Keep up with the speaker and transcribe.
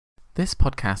This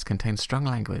podcast contains strong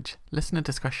language. Listener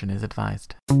discretion is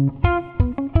advised.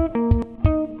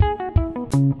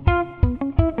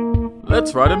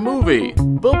 Let's Write a Movie,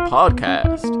 the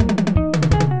podcast.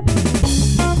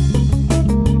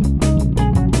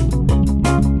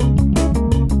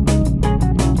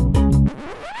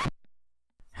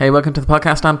 Hey, welcome to the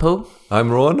podcast. I'm Paul. I'm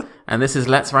Rohan. And this is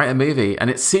Let's Write a Movie. And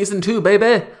it's season 2,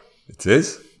 baby. It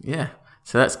is. Yeah.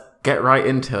 So let's get right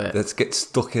into it. Let's get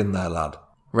stuck in there, lad.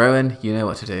 Rowan, you know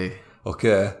what to do.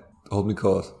 Okay, hold me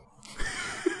course.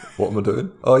 What am I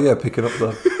doing? Oh yeah, picking up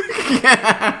the...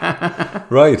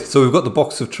 Right, so we've got the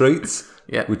box of treats,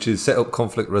 which is set up,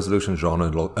 conflict resolution,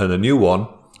 genre, and a new one,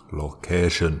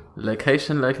 location.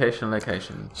 Location.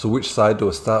 So which side do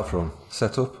I start from?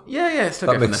 Set up? Yeah, it's still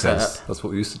that good makes from the sense. setup. That's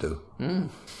what we used to do.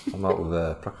 I'm out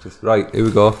of practice. Right, here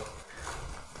we go.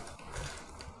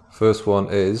 First one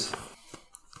is...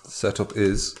 Setup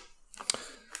is...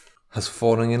 has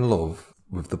fallen in love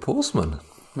with the postman.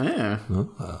 Yeah.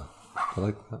 I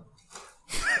like that.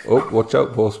 Oh, watch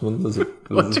out, postman. There's a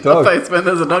Watch dog. out, postman,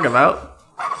 there's a dog about.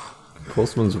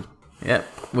 Postman's... Yep.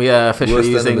 We are officially Worst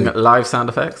using enemy. live sound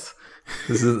effects.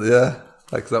 This is,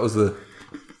 like that was the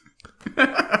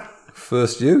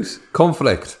first use.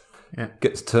 Conflict. Yeah.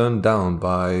 Gets turned down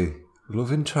by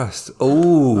love interest.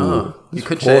 Oh, You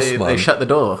could say they shut the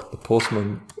door. The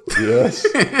postman, yes.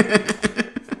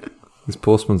 This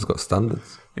postman's got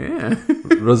standards. Yeah.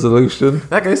 Resolution.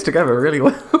 That goes together really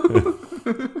well.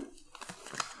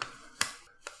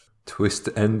 Twist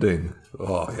ending.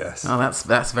 Oh, yes. Oh,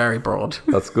 that's very broad.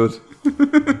 That's good.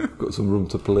 Got some room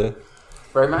to play.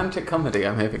 Romantic comedy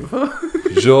I'm hoping for.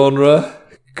 Genre,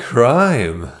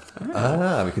 crime.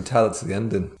 We can tie that to the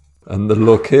ending. And the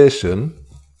location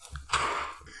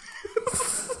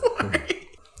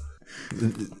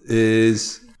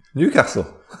is Newcastle.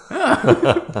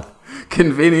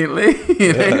 Conveniently,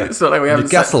 it's not like we haven't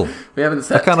Newcastle.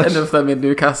 set 10 of them in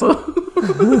Newcastle.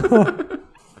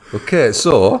 Okay,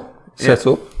 so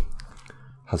setup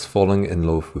has fallen in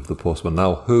love with the postman.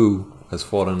 Now, who has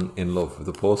fallen in love with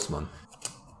the postman?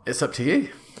 It's up to you.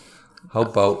 How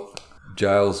about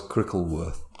Giles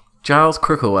Crickleworth? Giles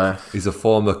Crickleworth. He's a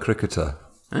former cricketer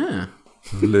Ah.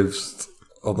 who lives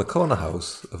on the corner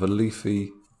house of a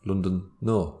leafy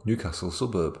Newcastle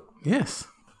suburb. Yes.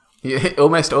 You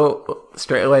almost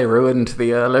straight away ruined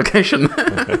the location.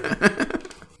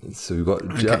 So we've got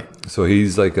so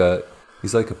he's like a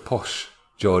posh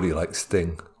Geordie like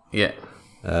Sting. Yeah.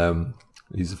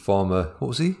 He's a former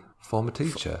former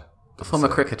teacher. A former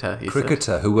cricketer.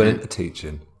 Cricketer who went into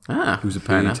teaching. Who's a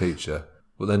fair PE enough. teacher.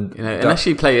 But then unless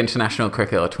you play international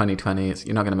cricket or 2020,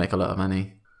 you're not going to make a lot of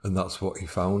money. And that's what he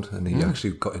found, and he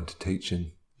actually got into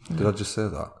teaching. Did I just say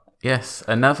that? Yes,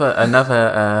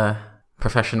 another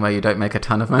profession where you don't make a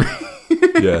ton of money.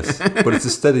 Yes, but it's a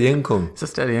steady income. It's a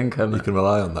steady income. You can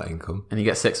rely on that income. And you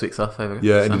get 6 weeks off over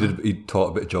And summer. he taught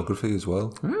a bit of geography as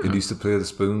well. He used to play the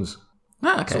spoons.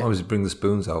 Ah, okay. Sometimes he'd bring the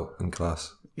spoons out in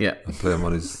class. Yeah. And play them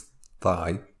on his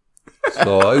thigh.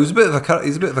 So he was he's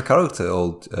a bit of a character,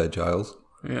 old Giles.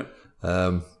 Yeah.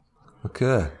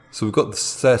 Okay, so we've got the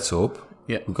setup.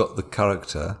 Yeah. We've got the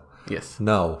character. Yes.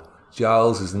 Now,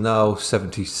 Giles is now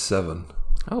 77.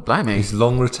 Oh, blimey. He's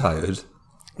long retired.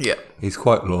 Yeah. He's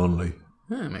quite lonely.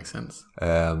 Yeah, that makes sense.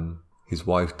 His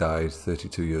wife died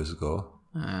 32 years ago.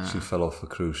 She fell off a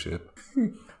cruise ship.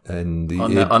 On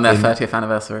their 30th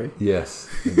anniversary. Yes,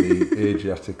 in the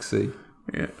Adriatic Sea.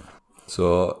 Yeah.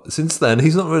 So since then,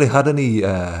 he's not really had any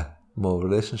more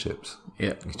relationships.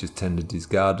 Yeah. He's just tended his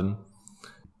garden,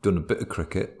 done a bit of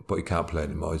cricket, but he can't play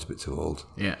anymore. He's a bit too old.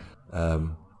 Yeah.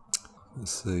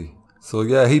 Let's see. So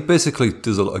yeah, he basically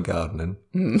does a lot of gardening.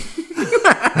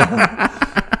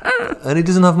 And he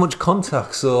doesn't have much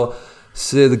contact. So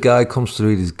say the guy comes to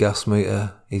read his gas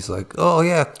meter. He's like, oh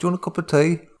yeah, do you want a cup of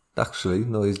tea? Actually,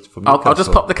 no, he's from Newcastle. I'll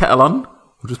just pop the kettle on.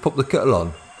 We'll just pop the kettle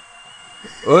on.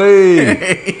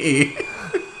 Oi!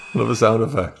 Another sound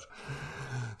effect.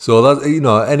 So that,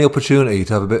 any opportunity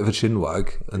to have a bit of a chin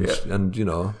wag and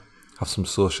have some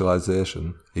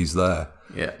socialisation, he's there.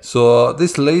 Yeah. So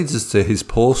this leads us to his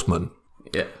postman.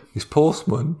 Yeah. His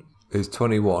postman is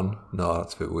 21. No,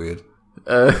 that's a bit weird.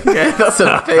 Yeah, that's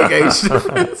a big age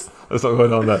difference. That's not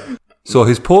going on there. So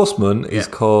his postman is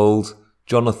called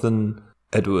Jonathon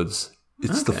Edwards.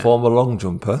 It's the former long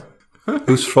jumper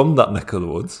who's from that neck of the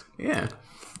woods. Yeah.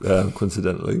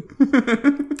 Coincidentally.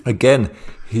 Again,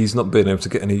 he's not been able to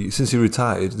get any... Since he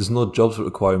retired, there's no jobs that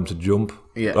require him to jump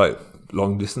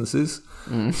long distances.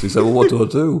 So he's like, well, what do I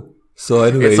do? So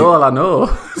anyway... It's all I know.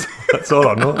 That's all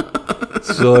I know.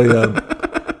 So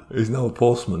he's now a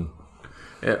postman.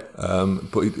 Yeah.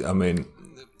 But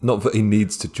not that he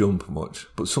needs to jump much,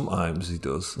 but sometimes he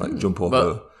does, like jump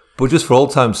over. But just for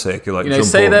old time's sake, he like jump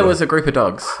say over. there was a group of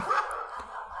dogs.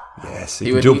 Yes,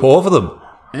 he would jump over them.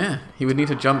 Yeah, he would need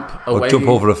to jump away. Or jump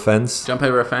over a fence. Jump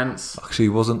over a fence. Actually, he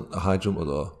wasn't a high jumper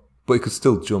though, but he could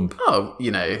still jump. Oh,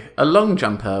 a long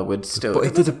jumper would still. But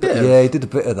he did a bit. Yeah, he did a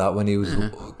bit of that when he was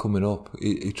coming up.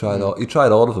 He tried all. He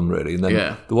tried all of them really, and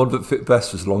then the one that fit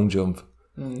best was long jump.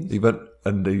 He went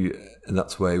and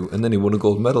that's where. And then he won a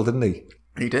gold medal, didn't he?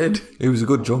 He did. He was a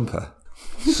good jumper.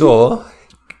 So,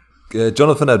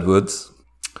 Jonathon Edwards,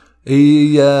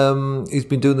 he's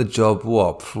been doing the job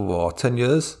for 10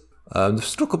 years. They've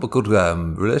struck up a good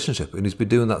relationship, and he's been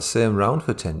doing that same round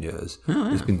for 10 years. Oh, yeah.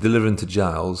 He's been delivering to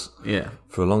Giles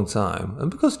for a long time, and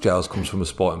because Giles comes from a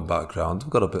sporting background, they've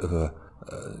got a bit of a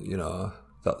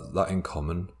that in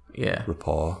common. Yeah,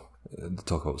 rapport. They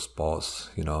talk about sports,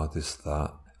 this,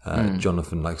 that.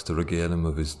 Jonathon likes to regale him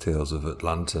with his tales of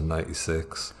Atlanta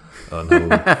 '96 and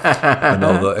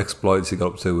all the exploits he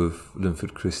got up to with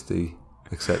Linford Christie,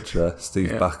 etc.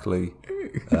 Steve Backley,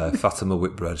 Fatima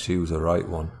Whitbread, she was a right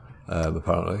one,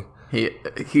 apparently.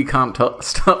 He can't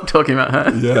stop talking about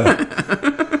her. Yeah,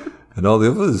 and all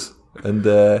the others. And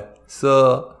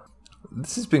so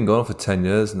this has been going on for 10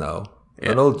 years now. Yeah.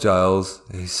 And old Giles,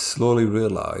 he's slowly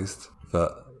realised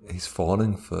that he's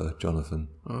falling for Jonathon.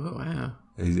 Oh, wow.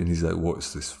 And he's like,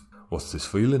 what's this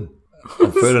feeling?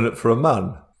 I'm feeling it for a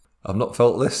man. I've not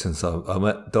felt this since I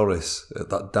met Doris at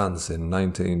that dance in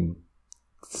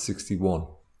 1961.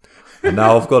 And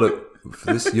now I've got it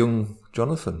for this young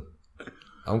Jonathon.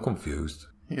 I'm confused.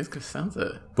 He is good, sounds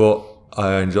it. But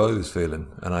I enjoy this feeling,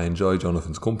 and I enjoy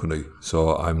Jonathon's company,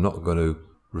 so I'm not going to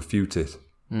refute it.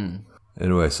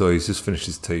 Anyway, so he's just finished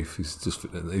his teeth. He's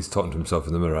talking to himself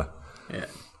in the mirror. Yeah.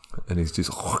 And he's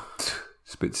just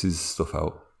spits his stuff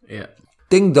out. Yeah.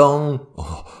 Ding dong.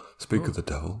 Oh, speak of the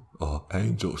devil. Oh,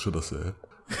 angel, should I say?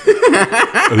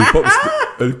 and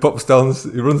he pops down.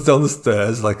 He runs down the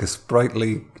stairs like a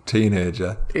sprightly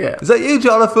teenager. Yeah. Is that you,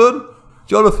 Jonathon?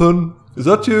 Jonathon, is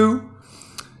that you?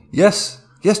 Yes,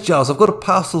 Giles. I've got a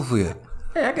parcel for you.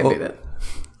 Yeah, I can do that.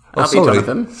 I'll be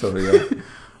Jonathon. Sorry. Yeah.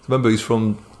 Remember, he's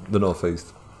from the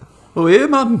northeast. Oh yeah,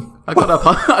 man. I got a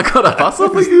parcel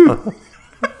for you.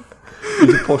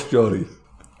 He's a posh Geordie.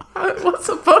 What's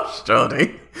a posh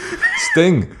Geordie?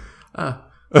 Sting. I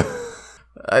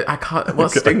can't.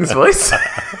 What's Sting's voice?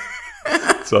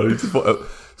 Sorry.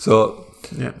 So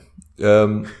yeah.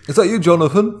 Is that you,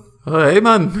 Jonathon? Oh hey,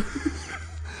 man.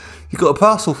 You got a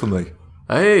parcel for me?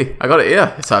 Hey, I got it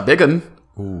here. It's a big one.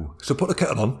 Ooh. So put the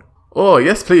kettle on. Oh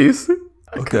yes, please.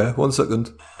 Okay, 1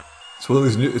 second. It's one of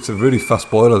these it's a really fast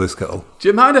boiler, this kettle. Do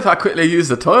you mind if I quickly use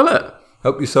the toilet?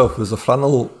 Help yourself. There's a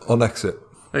flannel on exit.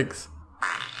 Thanks.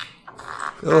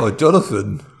 Oh,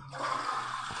 Jonathon.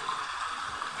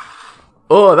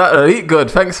 Oh, that'll eat good.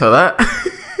 Thanks for that.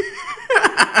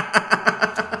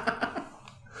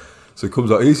 So he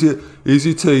comes out.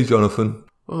 Easy tea, Jonathon.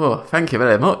 Oh, thank you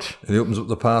very much. And he opens up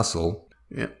the parcel.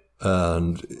 Yeah.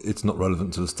 And it's not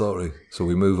relevant to the story, so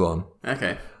we move on.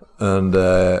 Okay. And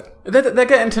they're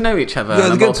getting to know each other. Yeah, on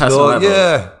they're getting to know. level.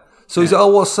 Yeah. So he's like, "Oh,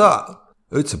 what's that?"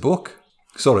 It's a book.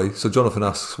 Sorry. So Jonathon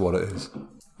asks what it is.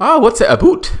 Oh, what's it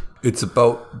about? It's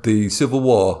about the Civil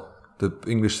War, the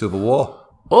English Civil War.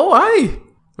 Oh, aye.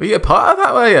 Were you a part of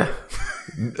that, were you?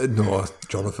 No,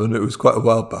 Jonathon. It was quite a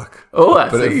while back. Oh, I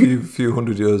but see. a few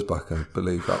hundred years back, I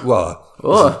believe. Well.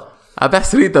 Oh, I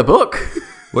best read the book.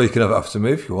 Well, you can have it after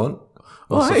me if you want.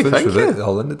 Once I finish with it,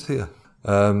 I'll lend it to you.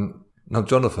 Now,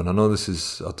 Jonathon, I know this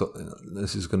is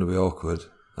going to be awkward,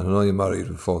 and I know you're married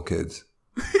with 4 kids.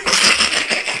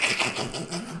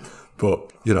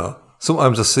 But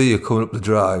sometimes I see you coming up the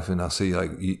drive, and I see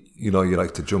you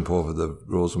like to jump over the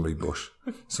rosemary bush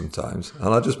sometimes,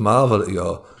 and I just marvel at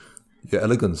your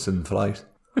elegance in flight.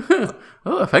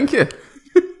 Oh, thank you.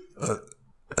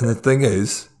 And the thing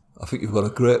is, I think you've got a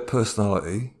great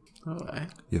personality. All right.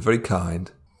 You're very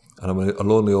kind, and I'm a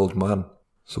lonely old man.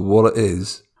 So what it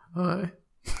is, all right.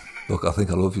 Look, I think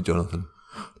I love you, Jonathon.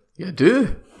 You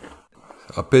do?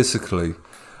 I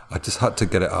just had to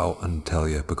get it out and tell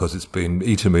you, because it's been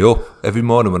eating me up. Every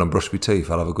morning when I brush my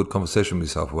teeth, I'll have a good conversation with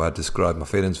myself where I describe my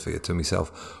feelings for you to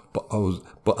myself. But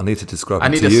I need to describe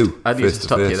it to you. I need to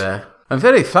stop you there. I'm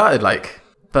very flattered,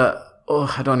 but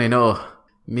I don't know.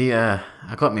 I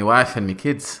got my wife and my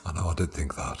kids. I know, I did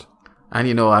think that. And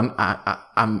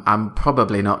I'm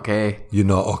probably not gay. You're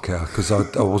not okay, because I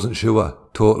wasn't sure,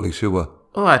 totally sure.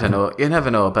 Oh, I don't know. You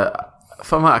never know, but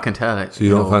from what I can tell, so you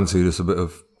don't fancy just a bit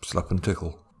of slap and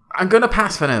tickle? I'm gonna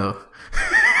pass for now.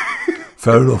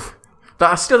 Fair enough.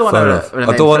 But I still want to.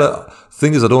 I don't want to.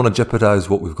 Thing is, I don't want to jeopardise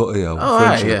what we've got here. Oh,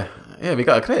 right, yeah. Yeah, we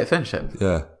got a great friendship.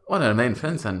 Yeah. One of the main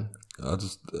friends, then. I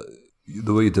just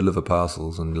the way you deliver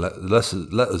parcels and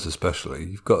letters especially,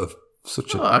 you've got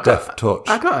such a deft touch.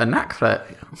 I got a knack for it.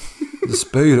 The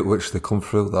speed at which they come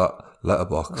through that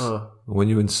letterbox when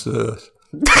you insert.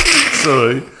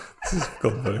 Sorry, this has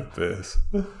gone very base.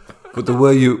 But the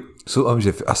way sometimes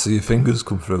I see your fingers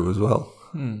come through as well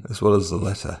as the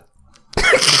letter.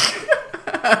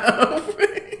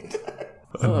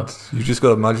 And you've just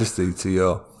got a majesty to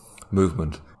your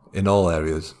movement in all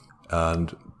areas,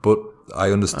 but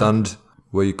I understand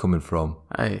where you're coming from.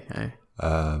 Aye.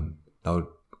 Now,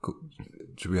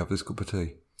 should we have this cup of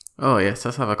tea? Oh yes,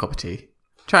 let's have a cup of tea.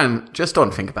 Try and just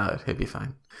don't think about it. It'll be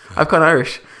fine. I've got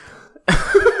Irish.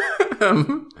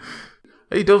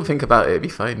 You don't think about it. It'll be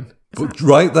fine. But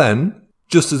right then,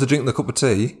 just as they're drinking the cup of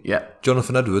tea, yeah,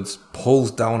 Jonathon Edwards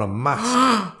pulls down a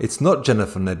mask. It's not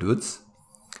Jonathon Edwards.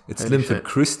 It's Linford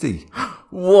Christie.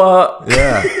 What?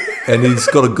 Yeah. And he's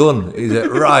got a gun. He's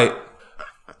like, right,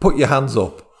 put your hands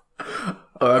up.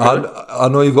 I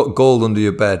know you've got gold under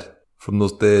your bed from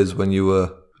those days when you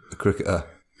were a cricketer.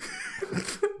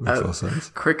 Makes no sense.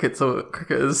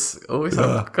 Cricketers always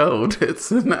have gold.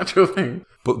 It's a natural thing.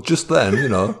 But just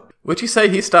then, Would you say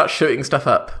he starts shooting stuff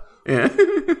up? Yeah.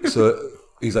 So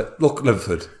he's like, look,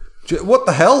 Linford, what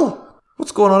the hell?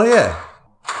 What's going on here?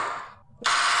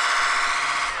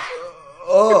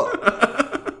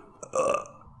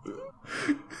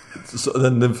 So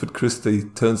then Linford Christie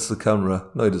turns to the camera.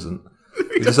 No, he doesn't.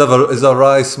 He just has a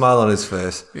wry smile on his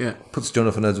face. Yeah. Puts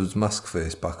Jonathon Edwards' mask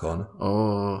face back on.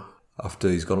 Oh. After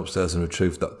he's gone upstairs and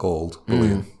retrieved that gold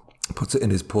bullion. Puts it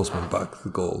in his postman bag, the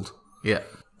gold. Yeah.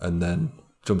 And then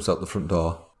jumps out the front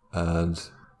door. And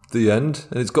the end.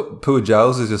 And it's got poor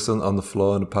Giles is just on the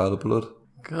floor in a pile of blood.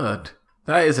 Good.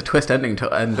 That is a twist ending to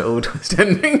end all twist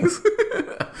endings.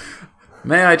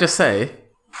 May I just say...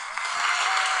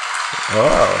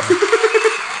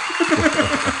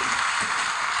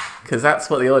 Because that's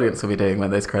what the audience will be doing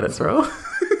when those credits roll.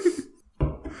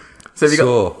 So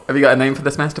have you got a name for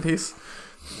this masterpiece?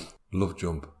 Love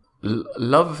Jump.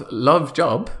 Love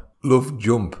Job? Love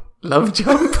Jump. Love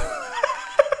Jump?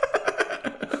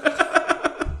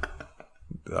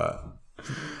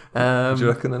 Do you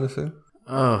reckon anything?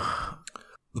 Oh.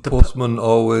 The Postman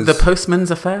always... The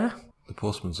Postman's Affair? The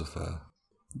Postman's Affair.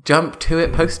 Jump to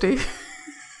it, Posty.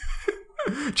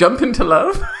 Jump into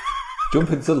love. Jump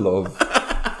into love.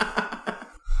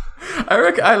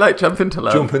 I like jump into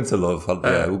love. Jump into love.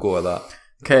 Yeah, we'll go with that.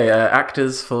 Okay,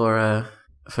 actors for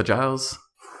Giles.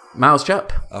 Miles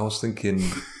Jupp. I was thinking,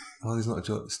 he's not a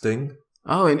Geordie. Sting.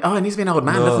 Oh, and he's been an old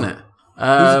man, hasn't it? Who's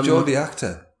a Geordie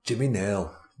actor? Jimmy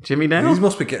Nail. Jimmy Nail? He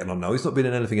must be getting on now. He's not been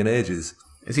in anything in ages.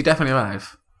 Is he definitely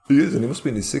alive? He is, and he must be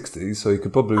in his 60s, so he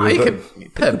could probably... He could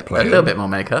put a little bit more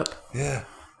makeup. Yeah.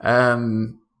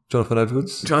 Jonathon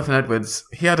Edwards? Jonathon Edwards.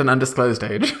 He had an undisclosed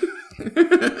age.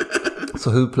 So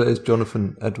who plays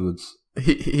Jonathon Edwards?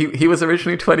 He was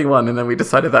originally 21, and then we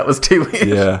decided that was too weird.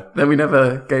 Yeah. Then we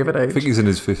never gave it age. I think he's in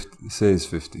his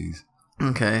 50s.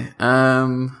 Okay.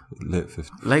 Late 50s.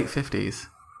 Late 50s.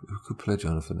 Who could play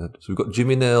Jonathon Edwards? We've got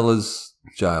Jimmy Nail as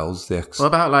Giles, the ex. What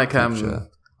about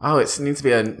it needs to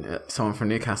be someone from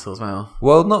Newcastle as well.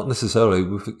 Well, not necessarily.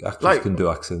 Actors can do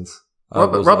accents.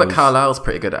 Robert Carlyle's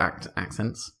pretty good at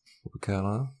accents. Robert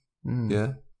Carlyle?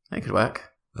 Yeah. It could work.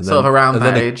 Sort of around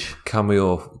that age.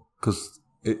 Cameo, because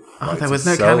there was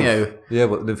no cameo. Yeah,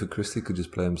 but Linford Christie could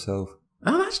just play himself.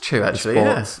 Oh, that's true, actually,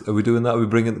 yeah. Are we doing that? Are we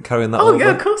carrying that over? Oh,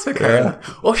 yeah, of course we're carrying that.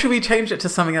 Or should we change it to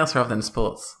something else rather than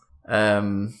sports?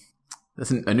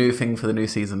 That's a new thing for the new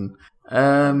season.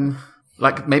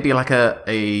 Maybe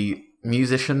a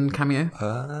musician cameo?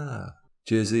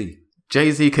 Jay-Z.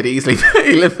 Jay-Z could easily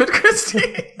play Linford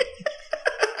Christie.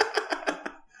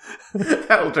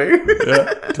 That'll do.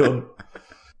 Yeah, done.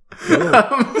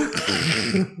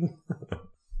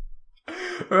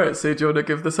 Alright, so do you want to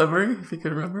give the summary, if you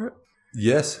can remember it?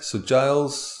 Yes, so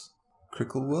Giles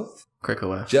Crickleworth?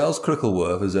 Giles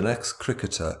Crickleworth is an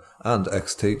ex-cricketer and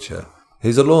ex-teacher.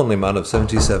 He's a lonely man of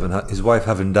 77, his wife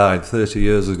having died 30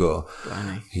 years ago.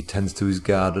 Blimey. He tends to his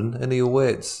garden and he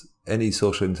awaits any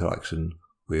social interaction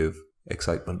with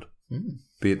excitement.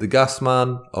 Be it the gas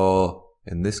man or,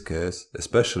 in this case,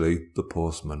 especially the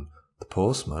postman. The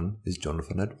postman is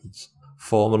Jonathon Edwards,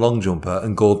 former long jumper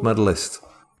and gold medalist.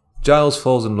 Giles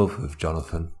falls in love with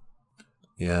Jonathon,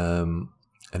 and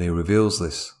he reveals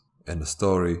this in a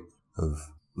story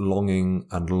of longing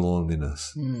and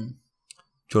loneliness.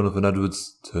 Jonathon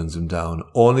Edwards turns him down,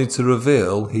 only to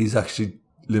reveal he's actually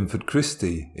Linford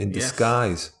Christie in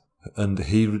disguise. And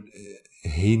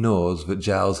he knows that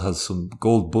Giles has some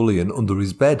gold bullion under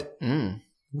his bed.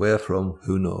 Where from?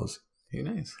 Who knows? Who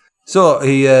knows? So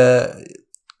he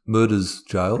murders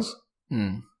Giles,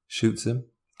 shoots him,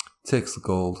 takes the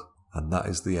gold, and that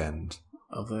is the end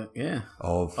of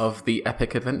the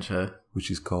epic adventure,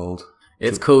 which is called.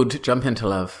 It's called Jump Into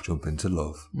Love. Jump Into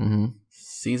Love. Mm-hmm.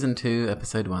 Season 2,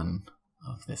 Episode 1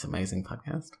 of this amazing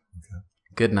podcast. Okay.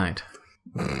 Good night.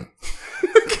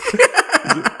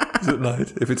 Is it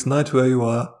night? If it's night where you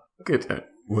are. Good night.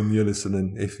 When you're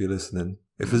listening, if you're listening.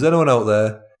 If there's anyone out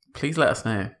there. Please let us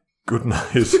know. Good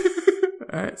night.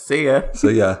 Alright, see ya.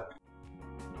 See ya.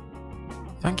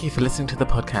 Thank you for listening to the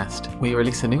podcast. We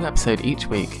release a new episode each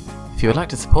week. If you would like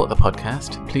to support the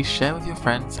podcast, please share with your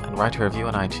friends and write a review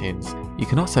on iTunes. You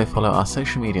can also follow our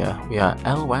social media. We are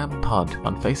LWAM Pod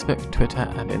on Facebook, Twitter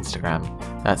and Instagram.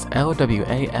 That's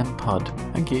LWAM Pod.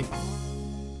 Thank you.